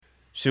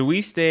Should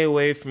we stay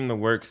away from the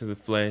works of the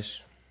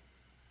flesh?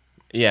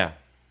 Yeah,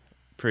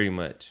 pretty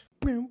much.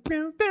 Glory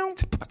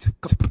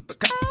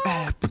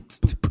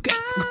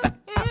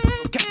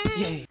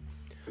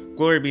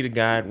be to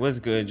God. What's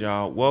good,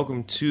 y'all?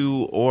 Welcome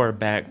to or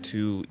back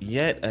to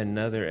yet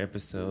another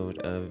episode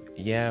of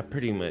Yeah,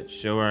 Pretty Much.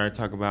 Show where I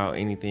talk about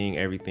anything,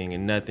 everything,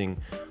 and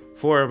nothing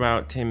for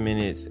about 10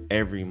 minutes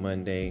every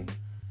Monday.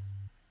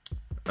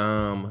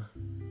 I'm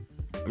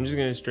just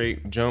gonna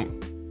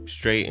jump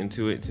straight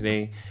into it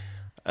today.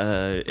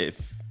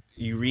 If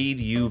you read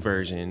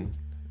YouVersion,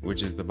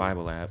 which is the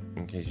Bible app,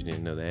 in case you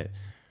didn't know that,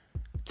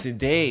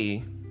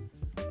 today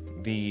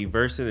the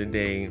verse of the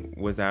day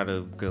was out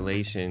of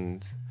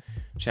Galatians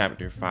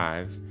chapter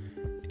 5,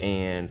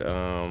 and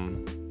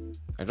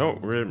I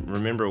don't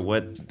remember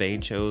what they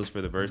chose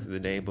for the verse of the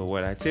day, but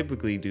what I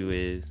typically do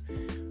is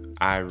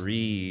I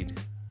read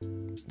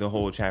the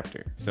whole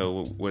chapter.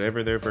 So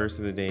whatever their verse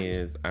of the day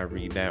is, I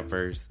read that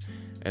verse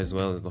as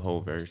well as the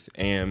whole verse.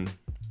 And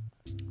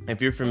if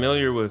you're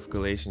familiar with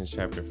Galatians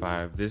chapter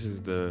 5, this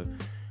is the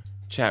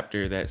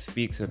chapter that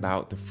speaks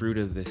about the fruit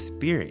of the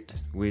Spirit,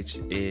 which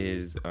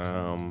is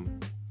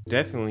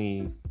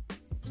definitely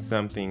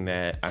something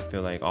that I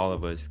feel like all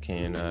of us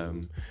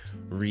can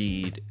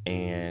read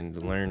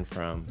and learn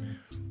from.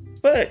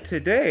 But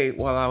today,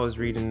 while I was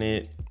reading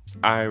it,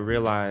 I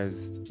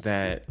realized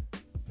that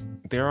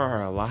there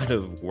are a lot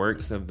of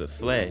works of the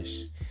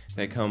flesh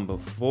that come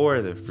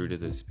before the fruit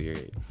of the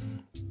Spirit.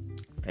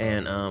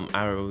 And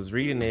I was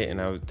reading it, and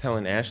I was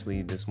telling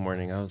Ashley this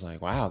morning, I was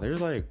like, wow,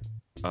 there's like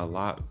a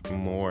lot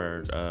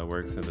more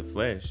works of the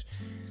flesh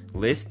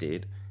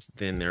listed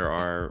than there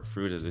are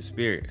fruit of the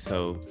Spirit.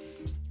 So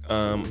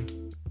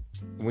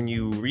when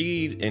you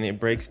read and it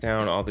breaks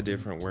down all the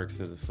different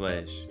works of the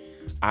flesh,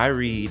 I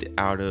read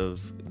out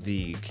of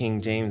the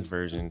King James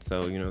Version.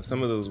 So, you know,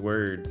 some of those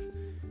words,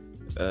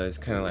 it's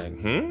kind of like,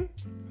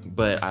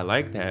 but I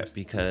like that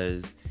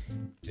because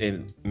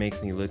it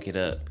makes me look it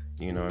up.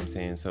 You know what I'm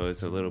saying? So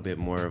it's a little bit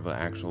more of an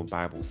actual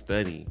Bible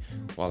study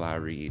while I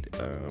read.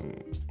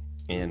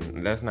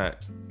 And that's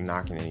not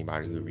knocking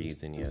anybody who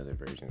reads any other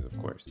versions, of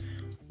course.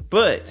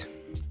 But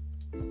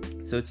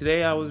so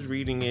today I was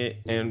reading it,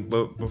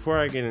 but before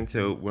I get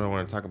into what I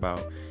want to talk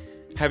about,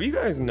 have you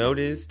guys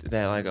noticed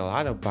that like a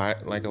lot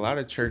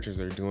of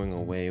churches are doing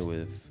away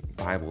with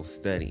Bible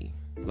study?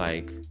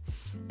 Like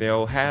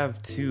they'll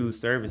have two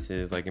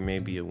services, like it may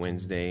be a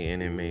Wednesday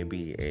and it may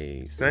be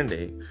a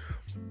Sunday,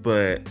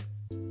 but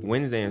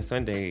Wednesday and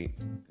Sunday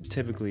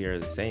typically are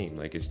the same.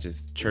 Like it's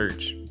just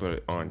church,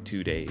 but on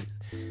 2 days.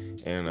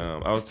 And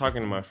I was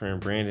talking to my friend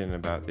Brandon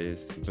about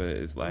this, but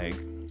it's like,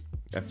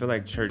 I feel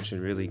like church should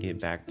really get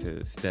back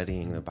to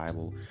studying the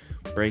Bible,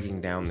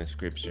 breaking down the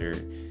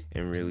scripture,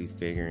 and really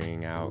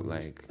figuring out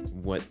like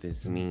what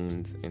this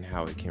means and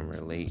how it can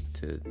relate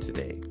to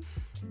today.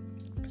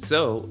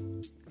 So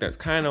that's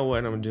kind of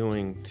what I'm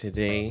doing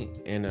today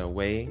in a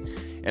way.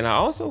 And I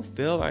also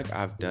feel like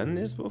I've done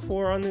this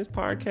before on this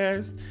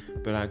podcast,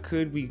 but I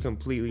could be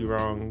completely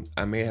wrong.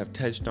 I may have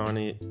touched on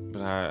it,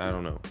 but I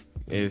don't know.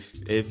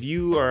 If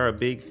you are a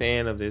big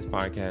fan of this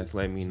podcast,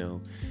 let me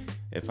know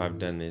if I've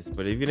done this.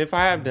 But even if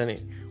I have done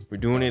it, we're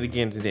doing it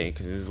again today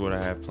because this is what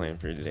I have planned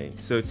for today.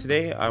 So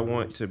today I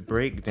want to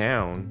break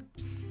down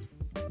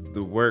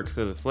the works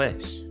of the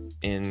flesh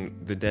and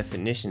the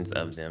definitions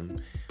of them,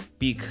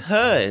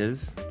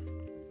 because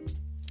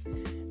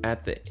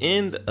at the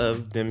end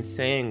of them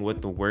saying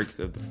what the works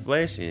of the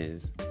flesh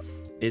is,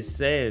 it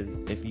says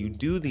if you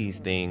do these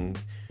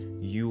things,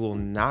 you will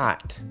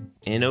not,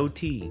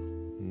 N-O-T,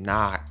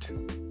 not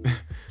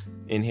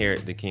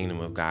inherit the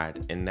kingdom of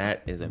God. And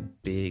that is a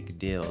big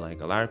deal.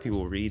 Like a lot of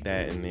people read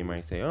that and they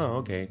might say, oh,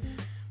 okay.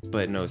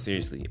 But no,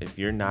 seriously, if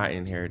you're not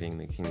inheriting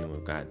the kingdom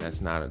of God,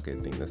 that's not a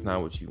good thing. That's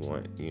not what you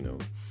want, you know.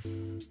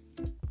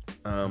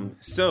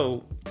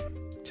 So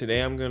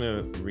today I'm going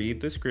to read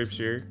the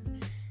scripture,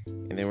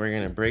 and then we're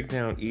going to break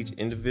down each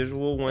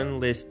individual one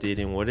listed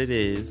and what it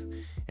is.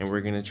 And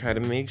we're going to try to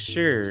make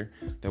sure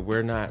that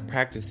we're not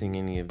practicing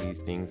any of these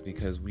things,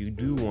 because we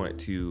do want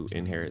to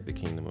inherit the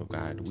kingdom of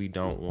God. We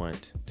don't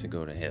want to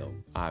go to hell,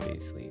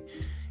 obviously.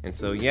 And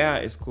so, yeah,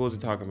 it's cool to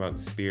talk about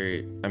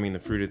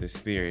the fruit of the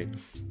Spirit.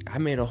 I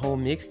made a whole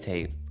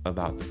mixtape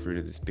about the fruit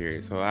of the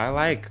Spirit. So I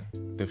like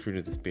the fruit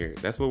of the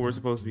Spirit. That's what we're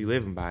supposed to be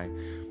living by.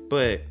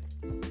 But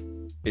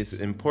it's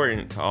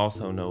important to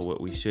also know what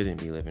we shouldn't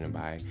be living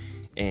by.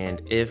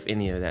 And if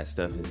any of that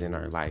stuff is in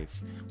our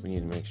life, we need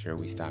to make sure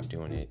we stop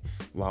doing it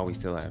while we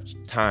still have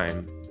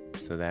time,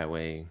 so that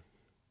way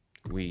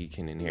we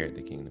can inherit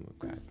the kingdom of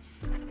God.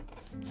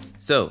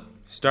 So,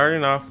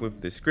 starting off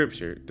with the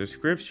scripture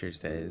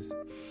says,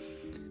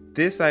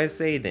 "This I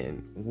say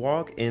then,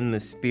 walk in the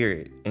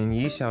Spirit, and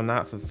ye shall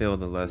not fulfill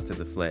the lust of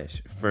the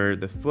flesh. For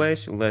the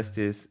flesh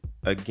lusteth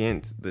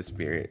against the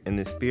Spirit, and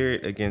the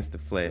Spirit against the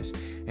flesh.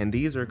 And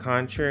these are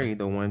contrary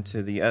the one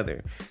to the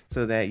other,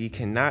 so that ye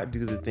cannot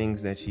do the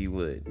things that ye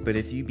would. But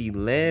if ye be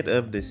led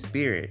of the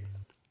Spirit,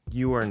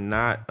 you are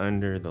not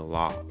under the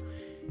law."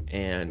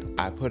 And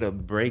I put a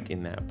break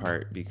in that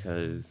part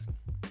because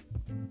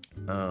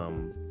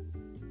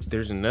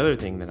there's another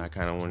thing that I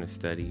kind of want to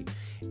study,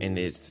 and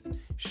it's,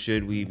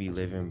 should we be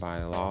living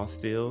by law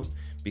still?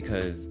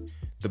 Because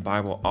the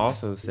Bible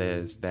also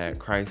says that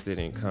Christ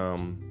didn't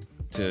come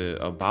to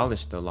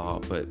abolish the law,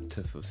 but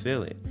to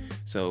fulfill it.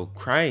 So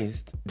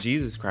Christ,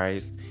 Jesus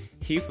Christ,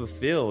 he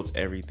fulfilled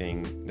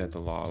everything that the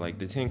law, like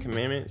the 10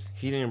 commandments,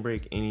 he didn't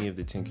break any of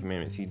the 10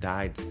 commandments. He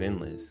died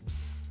sinless.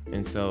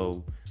 And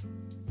so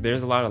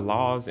there's a lot of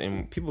laws,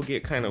 and people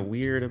get kind of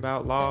weird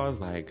about laws,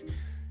 like,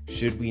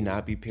 should we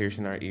not be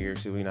piercing our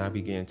ears? Should we not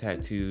be getting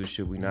tattoos?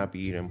 Should we not be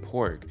eating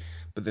pork?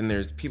 But then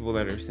there's people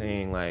that are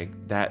saying, like,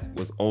 that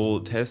was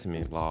Old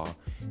Testament law,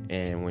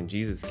 and when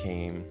Jesus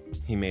came,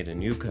 he made a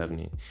new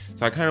covenant.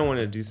 So I kind of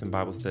want to do some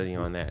Bible study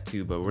on that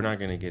too, but we're not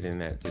going to get in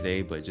that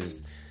today, but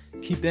just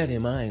keep that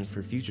in mind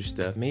for future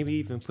stuff. Maybe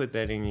even put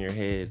that in your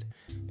head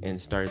and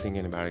start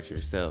thinking about it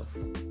yourself.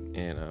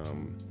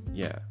 And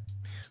yeah.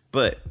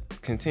 But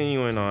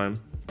continuing on,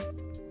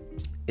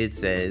 it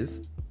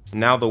says,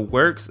 now the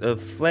works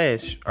of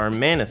flesh are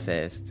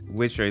manifest,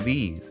 which are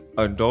these: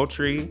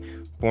 adultery,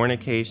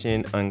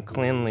 fornication,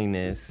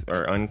 uncleanness,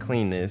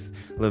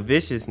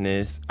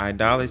 lasciviousness,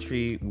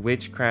 idolatry,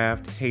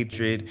 witchcraft,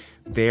 hatred,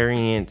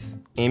 variance,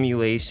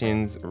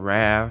 emulations,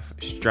 wrath,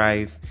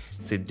 strife,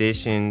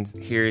 seditions,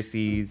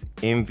 heresies,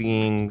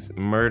 envyings,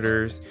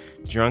 murders,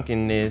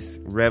 drunkenness,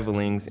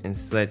 revelings, and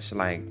such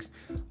like,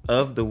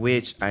 of the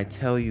which I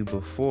tell you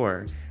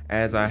before,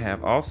 as I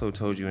have also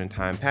told you in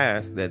time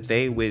past, that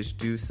they which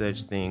do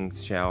such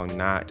things shall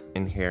not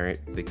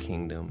inherit the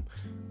kingdom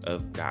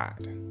of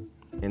God.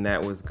 And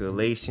that was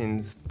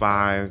Galatians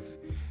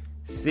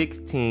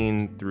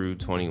 5:16 through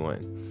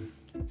 21.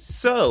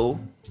 So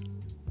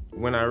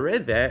when I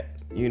read that,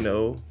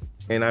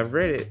 and I've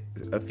read it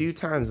a few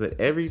times, but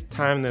every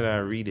time that I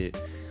read it,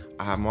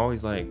 I'm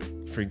always like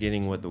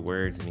forgetting what the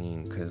words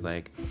mean. Cause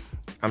like,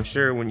 I'm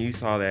sure when you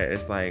saw that,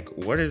 it's like,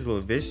 what is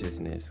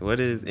lasciviousness? What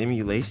does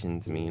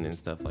emulations mean and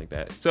stuff like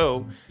that?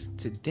 So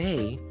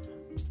today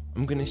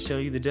I'm going to show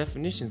you the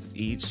definitions of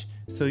each,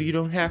 so you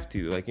don't have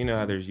to. Like, you know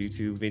how there's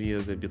YouTube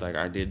videos that be like,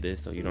 I did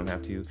this so you don't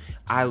have to.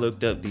 I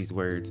looked up these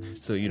words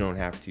so you don't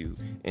have to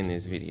in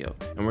this video.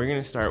 And we're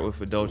going to start with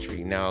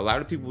adultery. Now, a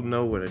lot of people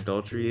know what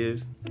adultery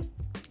is,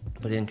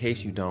 but in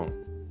case you don't,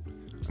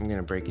 I'm going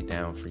to break it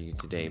down for you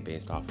today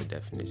based off of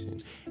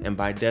definition. And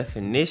by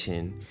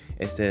definition,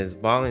 it says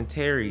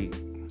voluntary,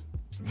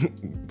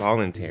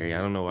 I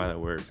don't know why that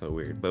word's so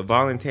weird, but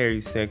voluntary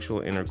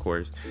sexual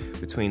intercourse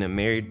between a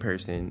married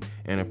person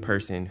and a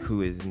person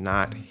who is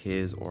not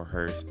his or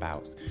her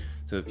spouse.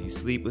 So if you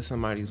sleep with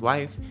somebody's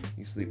wife,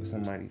 you sleep with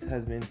somebody's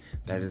husband,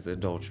 that is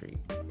adultery.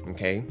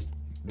 Okay?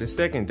 The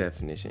second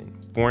definition,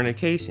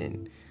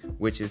 fornication,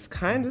 which is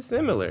kind of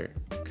similar.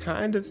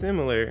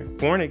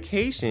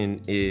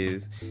 Fornication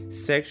is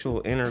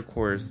sexual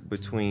intercourse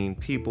between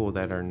people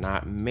that are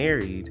not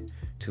married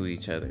to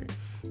each other.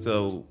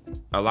 So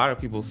a lot of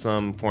people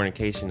sum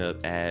fornication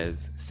up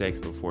as sex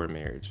before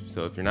marriage.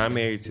 So if you're not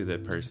married to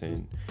that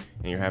person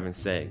and you're having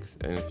sex,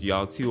 and if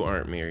y'all two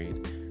aren't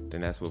married,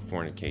 then that's what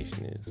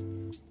fornication is.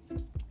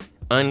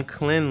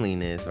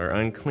 Uncleanliness or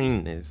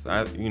uncleanness.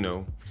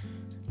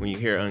 When you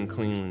hear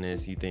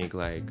uncleanliness, you think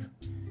like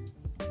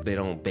they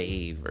don't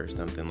bathe or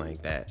something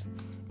like that.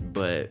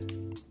 But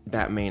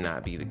that may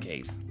not be the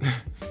case.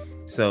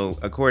 So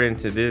according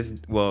to this,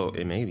 well,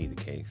 it may be the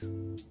case.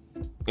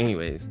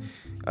 Anyways,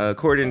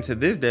 according to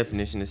this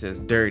definition, it says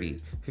dirty,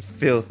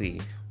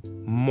 filthy,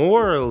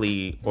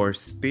 morally or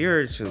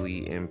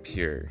spiritually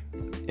impure,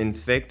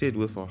 infected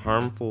with a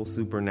harmful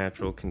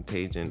supernatural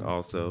contagion,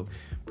 also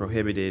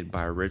prohibited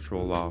by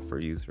ritual law for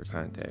use or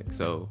contact.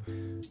 So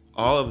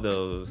all of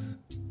those,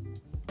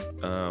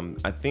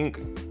 I think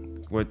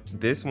what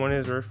this one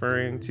is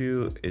referring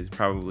to is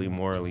probably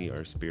morally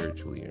or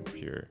spiritually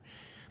impure.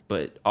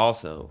 But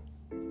also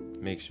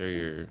make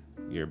sure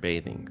you're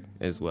bathing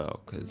as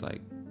well, because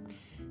like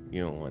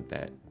you don't want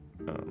that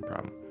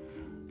problem.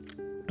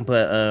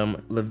 But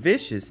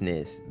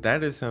lasciviousness,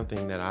 that is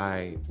something that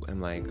I am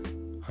like,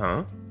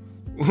 huh?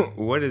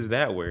 What does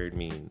that word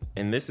mean?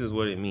 And this is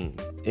what it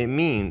means. It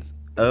means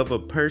of a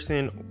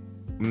person,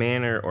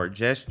 manner, or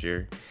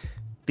gesture,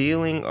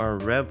 feeling or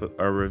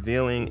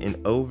revealing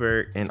an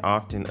overt and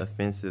often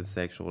offensive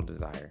sexual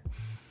desire.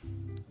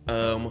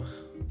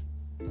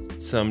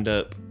 Summed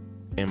up,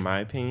 in my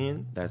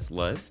opinion, that's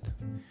lust.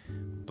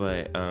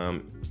 But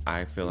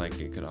I feel like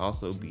it could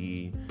also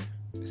be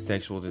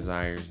sexual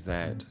desires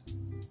that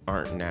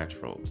aren't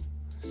natural.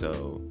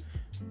 So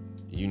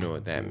you know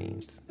what that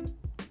means.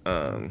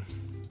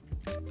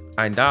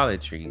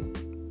 Idolatry,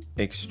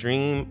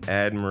 extreme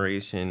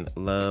admiration,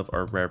 love,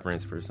 or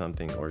reverence for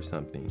something or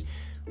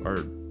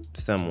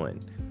someone.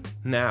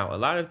 Now, a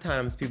lot of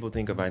times people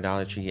think of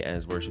idolatry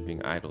as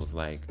worshiping idols,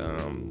 like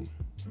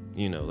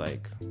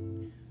like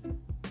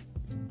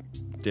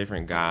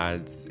different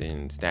gods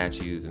and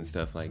statues and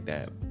stuff like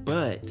that.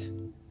 But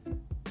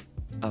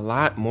a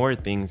lot more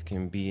things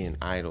can be an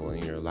idol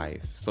in your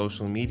life.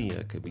 Social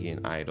media could be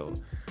an idol.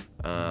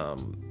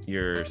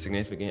 Your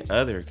significant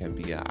other can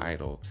be an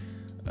idol.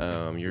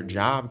 Your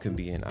job can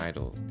be an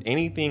idol.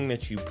 Anything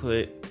that you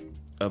put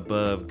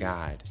above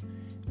God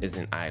is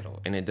an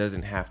idol. And it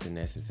doesn't have to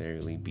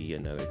necessarily be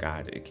another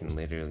God. It can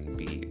literally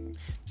be,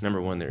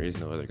 number one, there is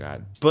no other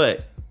God.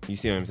 But, you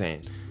see what I'm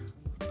saying?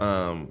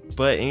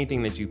 But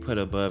anything that you put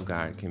above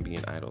God can be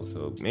an idol.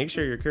 So make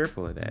sure you're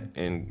careful of that.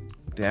 And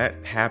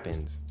that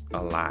happens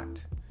a lot.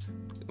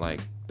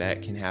 Like,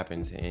 that can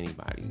happen to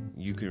anybody.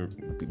 You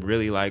could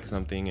really like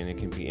something and it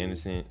can be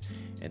innocent,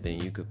 and then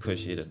you could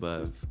push it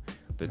above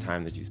the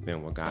time that you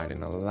spend with God.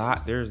 And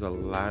there's a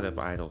lot of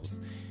idols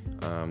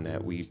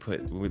that we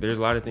put, there's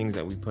a lot of things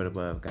that we put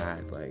above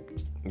God. Like,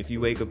 if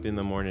you wake up in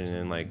the morning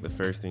and like the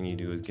first thing you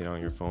do is get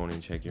on your phone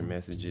and check your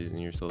messages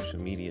and your social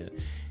media,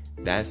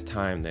 that's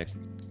time that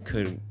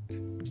could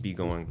be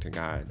going to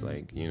God.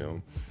 Like, you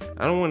know,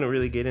 I don't want to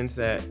really get into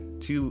that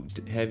too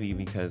heavy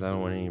because I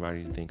don't want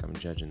anybody to think I'm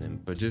judging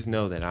them, but just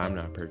know that I'm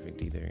not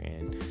perfect either,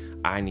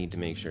 and I need to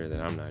make sure that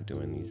I'm not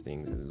doing these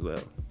things as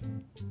well.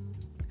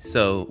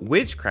 So,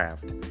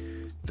 witchcraft,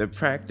 the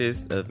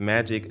practice of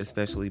magic,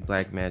 especially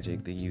black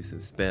magic, the use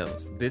of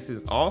spells. This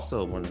is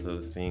also one of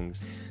those things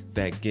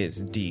that gets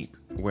deep,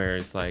 where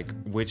it's like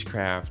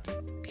witchcraft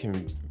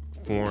can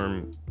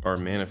form or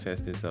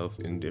manifest itself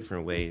in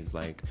different ways,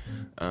 like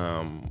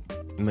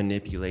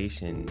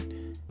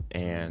manipulation.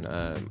 And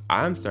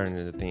I'm starting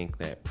to think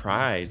that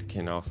pride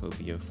can also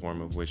be a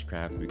form of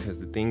witchcraft, because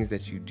the things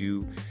that you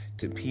do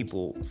to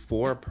people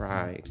for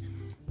pride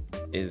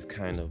is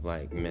kind of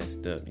like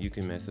messed up. You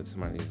can mess up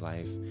somebody's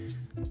life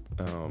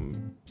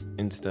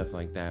and stuff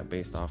like that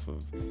based off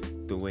of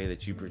the way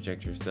that you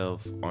project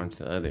yourself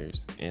onto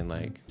others. And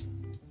like,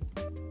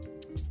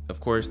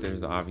 of course there's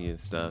the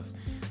obvious stuff,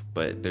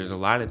 but there's a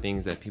lot of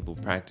things that people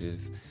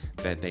practice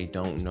that they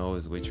don't know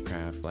is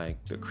witchcraft,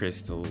 like the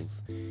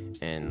crystals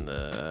and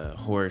the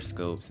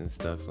horoscopes and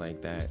stuff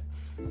like that.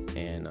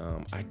 And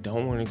I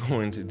don't want to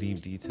go into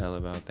deep detail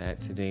about that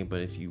today,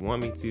 but if you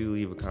want me to,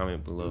 leave a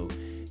comment below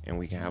and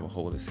we can have a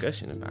whole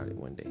discussion about it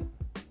one day.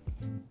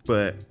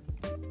 But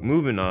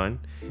moving on,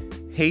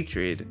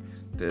 hatred.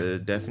 The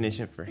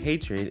definition for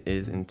hatred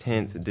is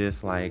intense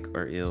dislike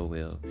or ill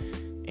will.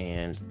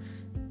 And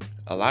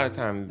a lot of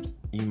times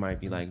you might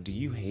be like, do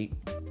you hate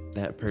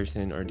that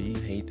person or do you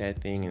hate that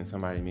thing? And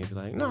somebody may be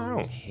like, no, I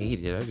don't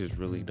hate it, I just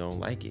really don't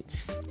like it.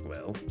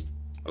 Well,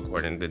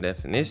 according to the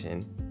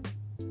definition,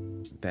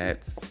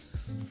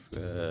 that's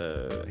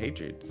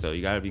hatred. So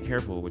you got to be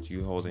careful what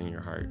you hold in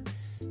your heart,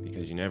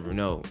 because you never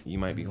know, you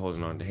might be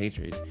holding on to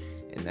hatred.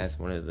 And that's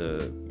one of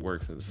the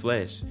works of the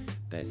flesh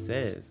that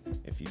says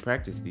if you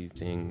practice these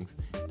things,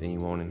 then you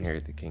won't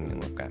inherit the kingdom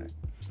of God.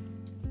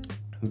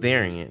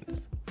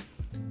 Variance.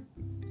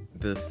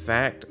 The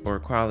fact or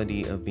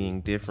quality of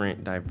being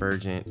different,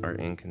 divergent, or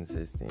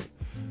inconsistent.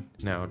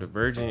 Now,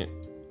 divergent,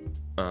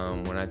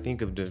 when I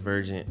think of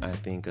divergent, I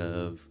think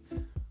of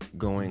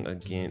going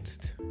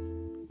against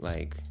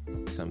like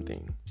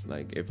something.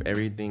 Like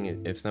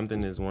if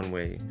something is one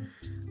way,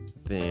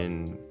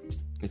 then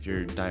if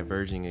you're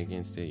diverging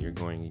against it, you're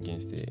going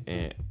against it.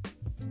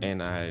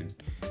 And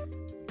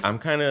I'm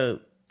kind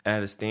of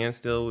at a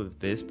standstill with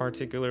this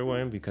particular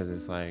one, because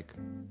it's like,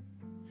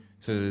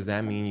 so does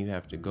that mean you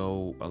have to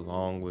go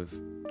along with,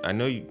 I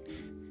know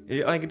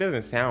it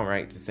doesn't sound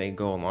right to say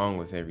go along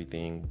with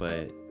everything,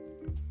 but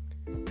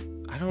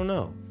I don't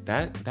know.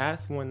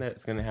 That's one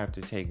that's going to have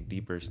to take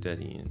deeper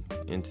studying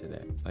into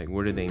that. Like,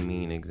 what do they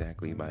mean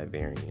exactly by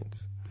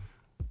variance?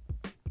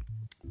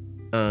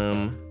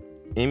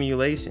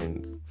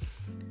 Emulations.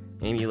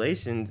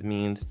 Emulations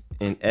means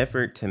an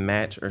effort to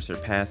match or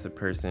surpass a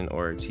person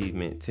or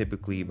achievement,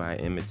 typically by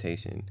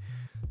imitation.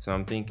 So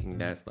I'm thinking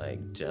that's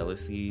like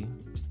jealousy,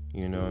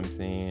 you know what I'm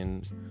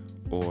saying?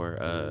 Or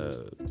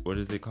what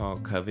is it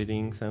called?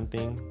 Coveting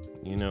something,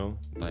 you know?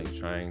 Like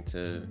trying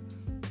to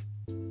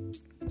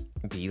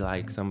be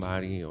like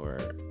somebody or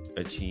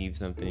achieve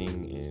something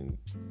and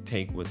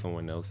take what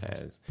someone else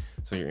has.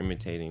 So you're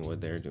imitating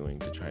what they're doing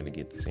to try to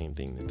get the same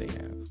thing that they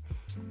have.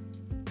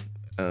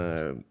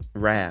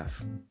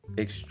 Wrath.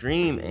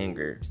 Extreme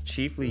anger,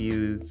 chiefly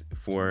used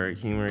for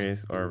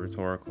humorous or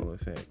rhetorical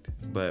effect.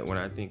 But when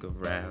I think of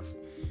wrath,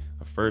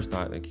 the first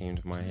thought that came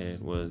to my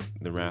head was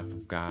the wrath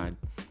of God.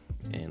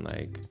 And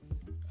like,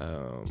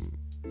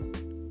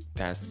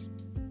 that's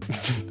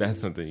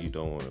something you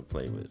don't want to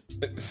play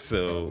with.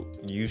 So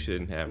you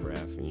shouldn't have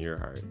wrath in your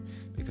heart,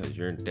 because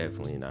you're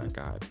definitely not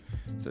God.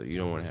 So you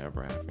don't want to have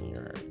wrath in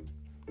your heart.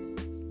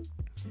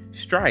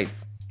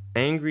 Strife.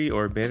 Angry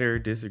or bitter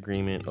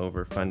disagreement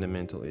over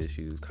fundamental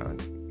issues,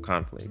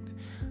 conflict.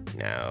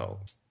 Now,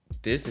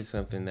 this is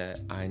something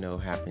that I know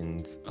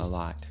happens a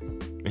lot,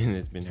 and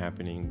it's been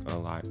happening a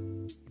lot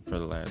for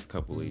the last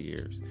couple of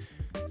years.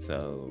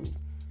 So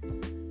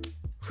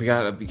we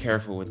gotta be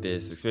careful with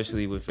this,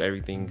 especially with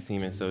everything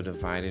seeming so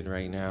divided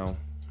right now.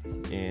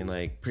 And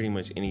like pretty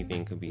much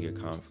anything could be a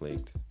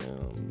conflict.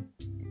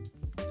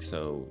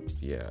 So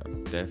yeah,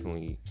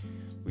 definitely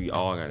we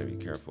all got to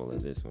be careful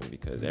of this one,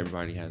 because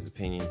everybody has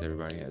opinions,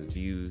 everybody has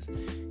views,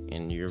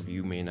 and your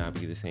view may not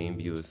be the same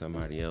view as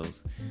somebody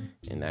else,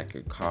 and that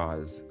could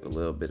cause a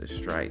little bit of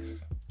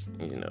strife,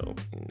 you know,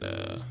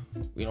 and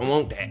we don't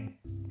want that.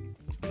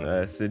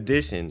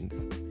 Seditions.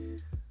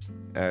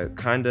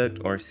 Conduct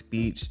or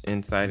speech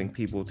inciting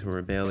people to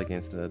rebel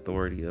against the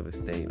authority of a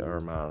state or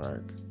a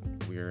monarch.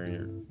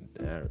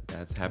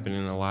 That's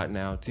happening a lot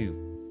now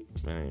too,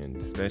 and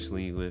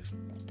especially with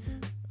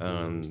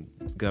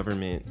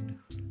government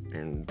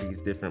and these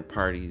different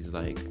parties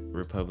like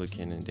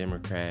Republican and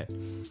Democrat.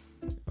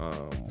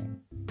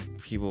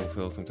 People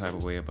feel some type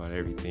of way about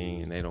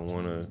everything, and they don't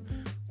want to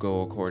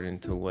go according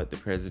to what the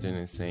president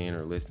is saying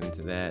or listen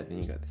to that. Then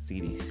you got the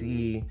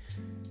CDC.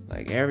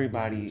 Like,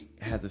 everybody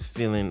has a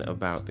feeling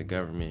about the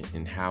government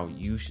and how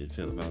you should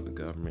feel about the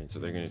government. So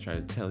they're going to try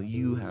to tell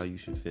you how you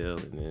should feel.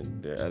 And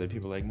then there are other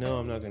people like, no,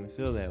 I'm not going to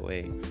feel that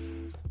way.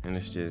 And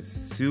it's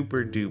just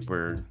super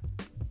duper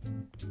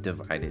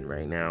divided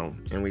right now.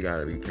 And we got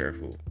to be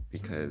careful,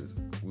 because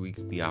we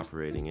could be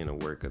operating in a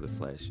work of the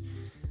flesh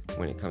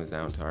when it comes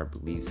down to our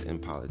beliefs in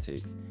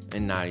politics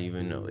and not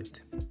even know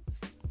it.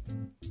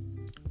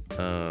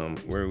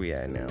 Where are we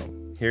at now?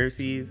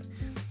 Heresies.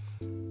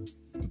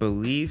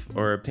 Belief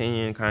or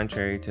opinion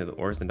contrary to the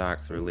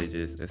orthodox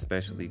religious,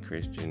 especially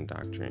Christian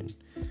doctrine.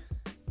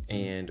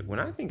 And when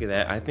I think of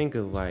that, I think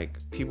of like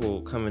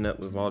people coming up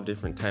with all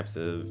different types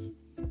of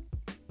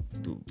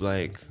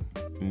like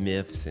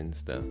myths and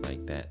stuff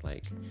like that.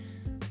 Like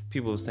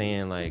people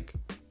saying like,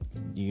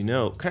 you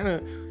know, kind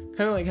of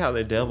like how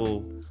the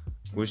devil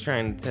was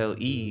trying to tell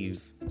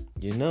Eve,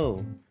 you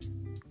know,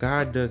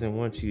 God doesn't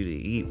want you to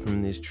eat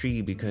from this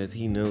tree because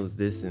he knows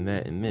this and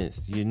that and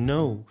this. You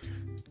know,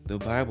 the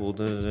Bible,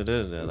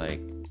 like,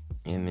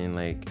 and then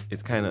like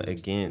it's kind of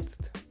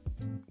against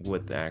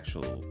what the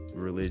actual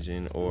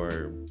religion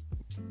or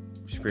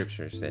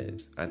scripture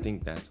says. I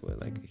think that's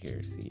what like a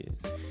heresy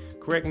is.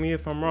 Correct me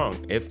if I'm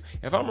wrong. If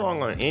I'm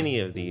wrong on any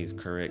of these,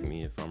 correct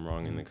me if I'm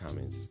wrong in the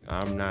comments.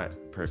 I'm not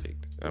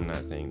perfect. I'm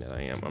not saying that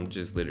I am. I'm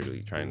just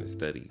literally trying to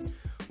study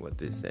what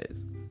this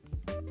says.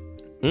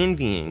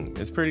 Envying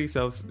is pretty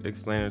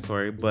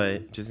self-explanatory,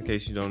 but just in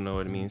case you don't know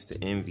what it means to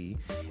envy,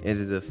 it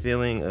is a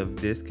feeling of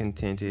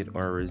discontented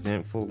or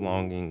resentful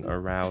longing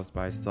aroused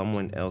by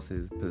someone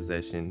else's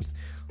possessions,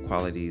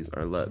 qualities,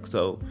 or luck.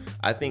 So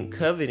I think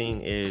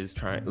coveting is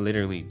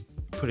literally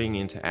putting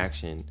into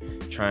action,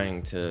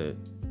 trying to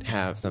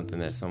have something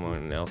that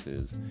someone else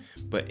is.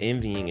 But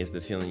envying is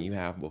the feeling you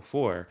have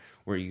before,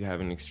 where you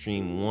have an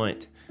extreme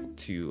want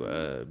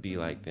to be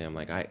like them.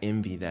 Like, I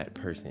envy that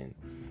person.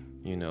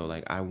 You know,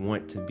 like, I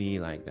want to be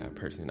like that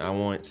person. I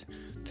want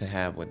to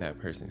have what that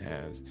person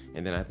has.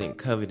 And then I think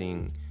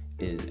coveting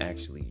is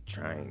actually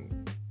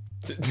trying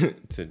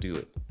to do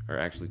it, or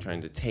actually trying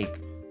to take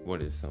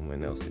what is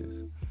someone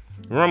else's.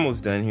 We're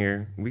almost done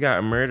here. We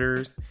got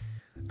murderers.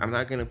 I'm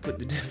not going to put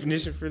the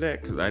definition for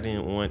that because I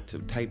didn't want to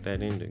type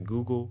that into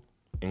Google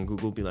and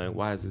Google be like,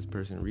 why is this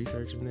person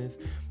researching this?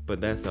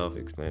 But that's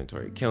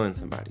self-explanatory. Killing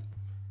somebody.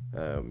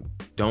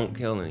 Don't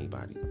kill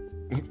anybody.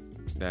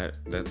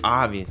 That's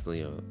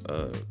obviously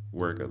a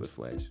work of the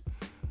flesh.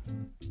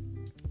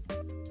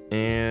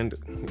 And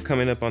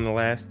coming up on the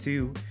last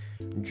two,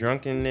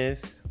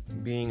 drunkenness,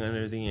 being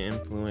under the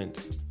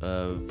influence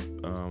of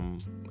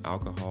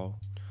alcohol,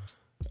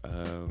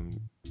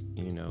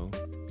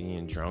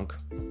 being drunk,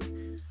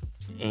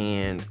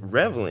 and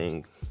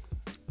reveling.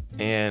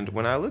 And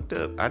when I looked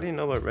up, I didn't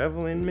know what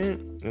reveling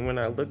meant. And when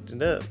I looked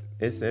it up,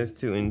 it says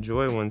to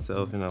enjoy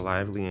oneself in a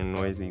lively and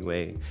noisy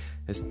way,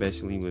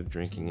 especially with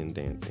drinking and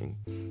dancing.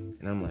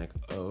 And I'm like,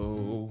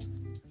 oh,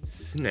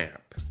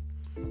 snap.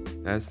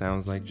 That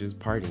sounds like just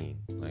partying,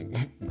 like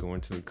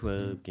going to the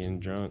club, getting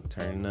drunk,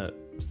 turning up.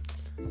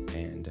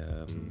 And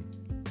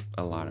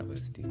a lot of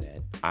us do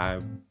that. I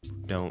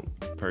don't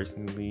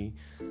personally,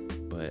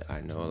 but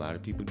I know a lot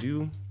of people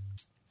do.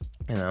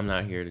 And I'm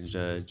not here to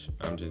judge.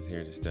 I'm just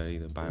here to study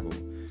the Bible.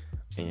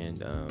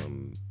 And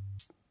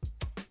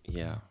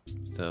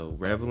so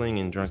reveling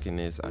and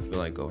drunkenness, I feel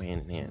like go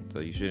hand in hand. So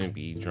you shouldn't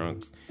be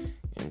drunk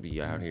and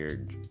be out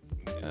here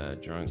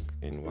drunk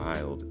and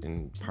wild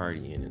and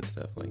partying and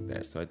stuff like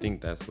that. So I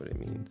think that's what it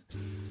means.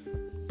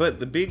 But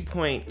the big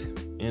point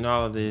in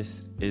all of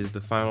this is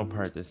the final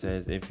part that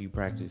says, if you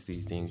practice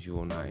these things, you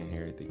will not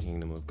inherit the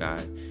kingdom of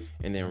God.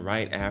 And then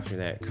right after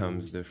that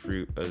comes the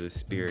fruit of the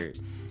Spirit,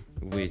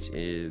 which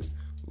is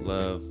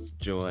love,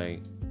 joy,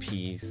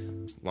 peace,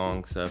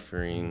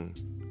 long-suffering,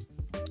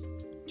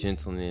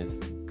 gentleness,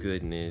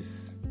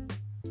 goodness,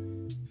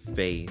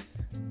 faith,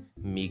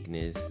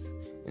 meekness,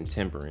 and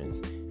temperance.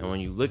 And when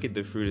you look at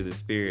the fruit of the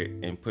Spirit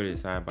and put it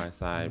side by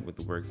side with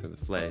the works of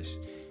the flesh,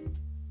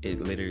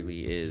 it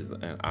literally is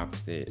an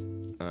opposite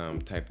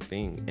type of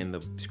thing. And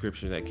the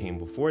scripture that came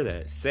before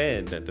that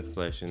said that the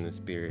flesh and the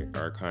Spirit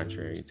are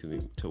contrary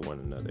to one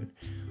another.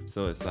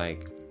 So it's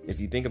like, if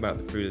you think about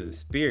the fruit of the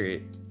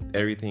Spirit,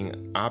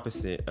 everything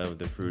opposite of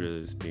the fruit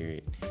of the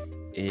Spirit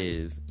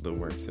is the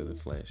works of the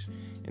flesh.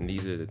 And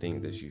these are the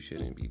things that you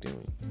shouldn't be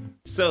doing.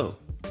 So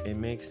it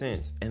makes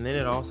sense. And then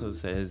it also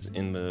says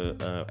in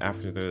the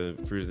after the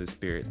fruit of the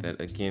Spirit that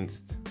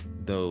against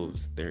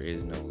those there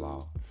is no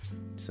law.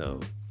 So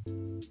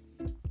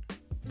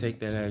take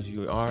that as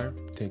you are,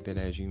 take that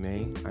as you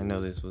may. I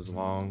know this was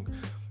long,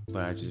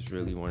 but I just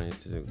really wanted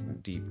to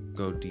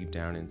go deep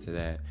down into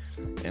that.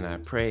 And I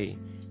pray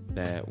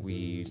that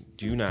we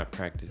do not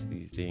practice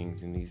these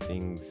things, and these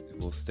things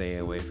will stay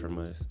away from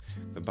us.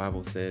 The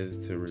Bible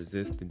says to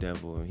resist the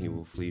devil and he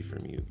will flee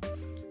from you.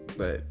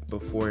 But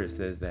before it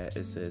says that,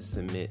 it says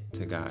submit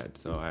to God.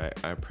 So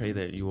I pray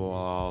that you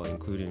all,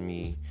 including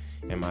me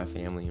and my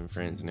family and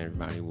friends and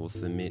everybody, will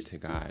submit to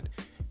God,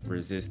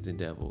 resist the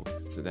devil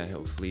so that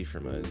he'll flee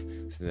from us,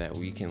 so that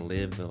we can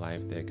live the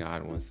life that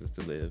God wants us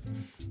to live,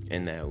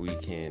 and that we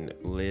can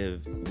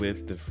live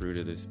with the fruit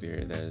of the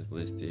Spirit that is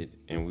listed,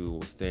 and we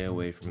will stay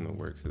away from the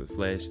works of the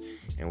flesh,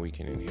 and we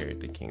can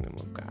inherit the kingdom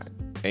of God.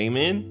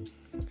 Amen.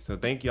 So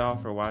thank y'all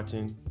for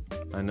watching.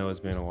 I know it's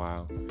been a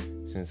while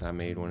since I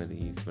made one of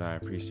these, but I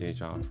appreciate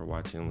y'all for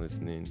watching and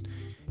listening.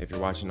 If you're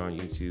watching on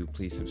YouTube,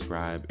 please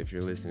subscribe. If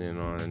you're listening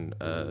on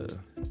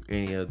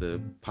any of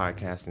the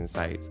podcasting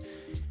sites,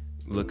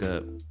 look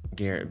up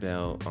Garrett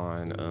Bell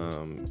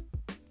on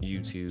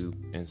YouTube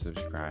and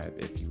subscribe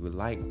if you would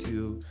like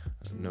to.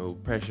 No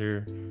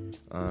pressure.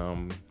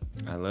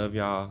 I love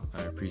y'all.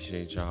 I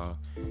appreciate y'all.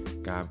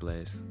 God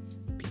bless.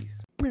 Peace.